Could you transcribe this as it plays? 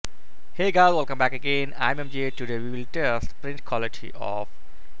Hey guys, welcome back again. I'm MJ. Today we will test print quality of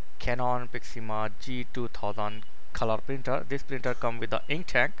Canon Pixma G2000 color printer. This printer comes with the ink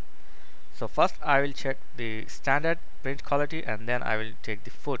tank. So first I will check the standard print quality and then I will take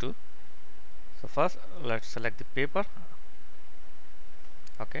the photo. So first let's select the paper.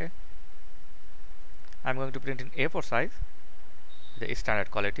 Okay. I'm going to print in A4 size, the standard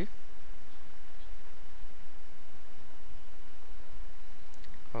quality.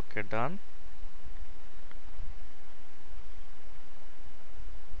 Okay, done.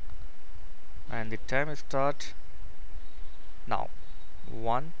 And the time start now.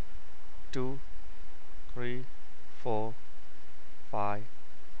 1, 2, 3, 4, 5,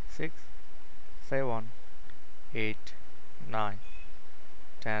 6, 7, 8, 9,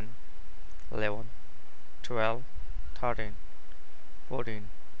 10, 11, 12, 13, 14,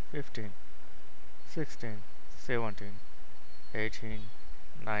 15, 16, 17, 18,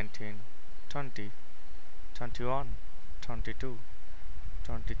 19, 20, 21, 22,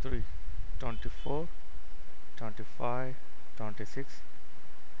 23, 24, 25, 26,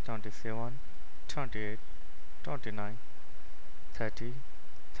 27, 28, 29, 30,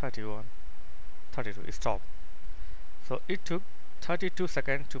 31, 32. Stop. So it took 32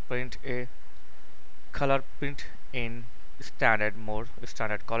 seconds to print a color print in standard mode,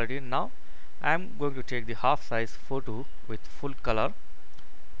 standard quality. Now I am going to take the half size photo with full color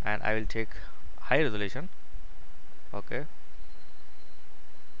and I will take high resolution. Okay.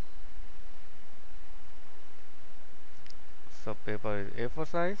 So paper is A4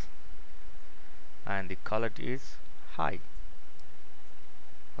 size and the quality is high.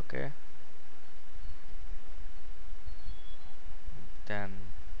 Okay. Then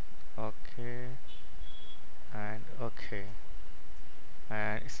okay and okay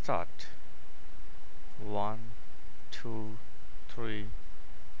and start. 1, 2, 3,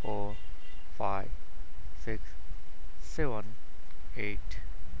 4, 5, 6, 7, 8,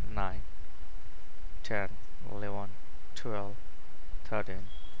 9, 10, 11, 12, 13,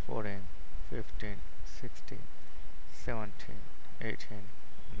 14, 15, 16, 17, 18,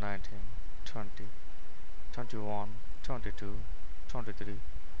 19, 20, 21, 22, 23,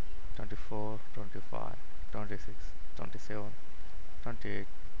 24, 25, 26, 27, 28,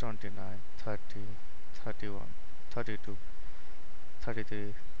 29, 30, 31, 32,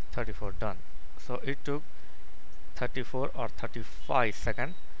 33, 34. Done. So it took 34 or 35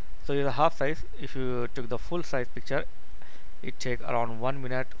 seconds. So in the half size, if you took the full size picture, it take around 1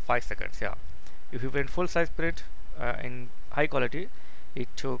 minute 5 seconds. Yeah, if you print full size print in high quality, it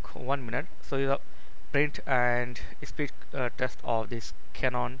took 1 minute. So the print and speed test of this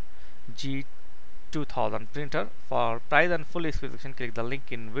Canon G2000 printer. For price and full specification, click the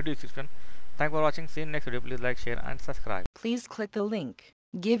link in video description. Thanks for watching. See you in next video. Please like, share and subscribe. Please click the link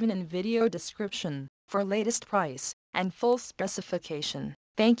given in video description for latest price and full specification.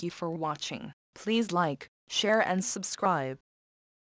 Thank you for watching. Please like, share and subscribe.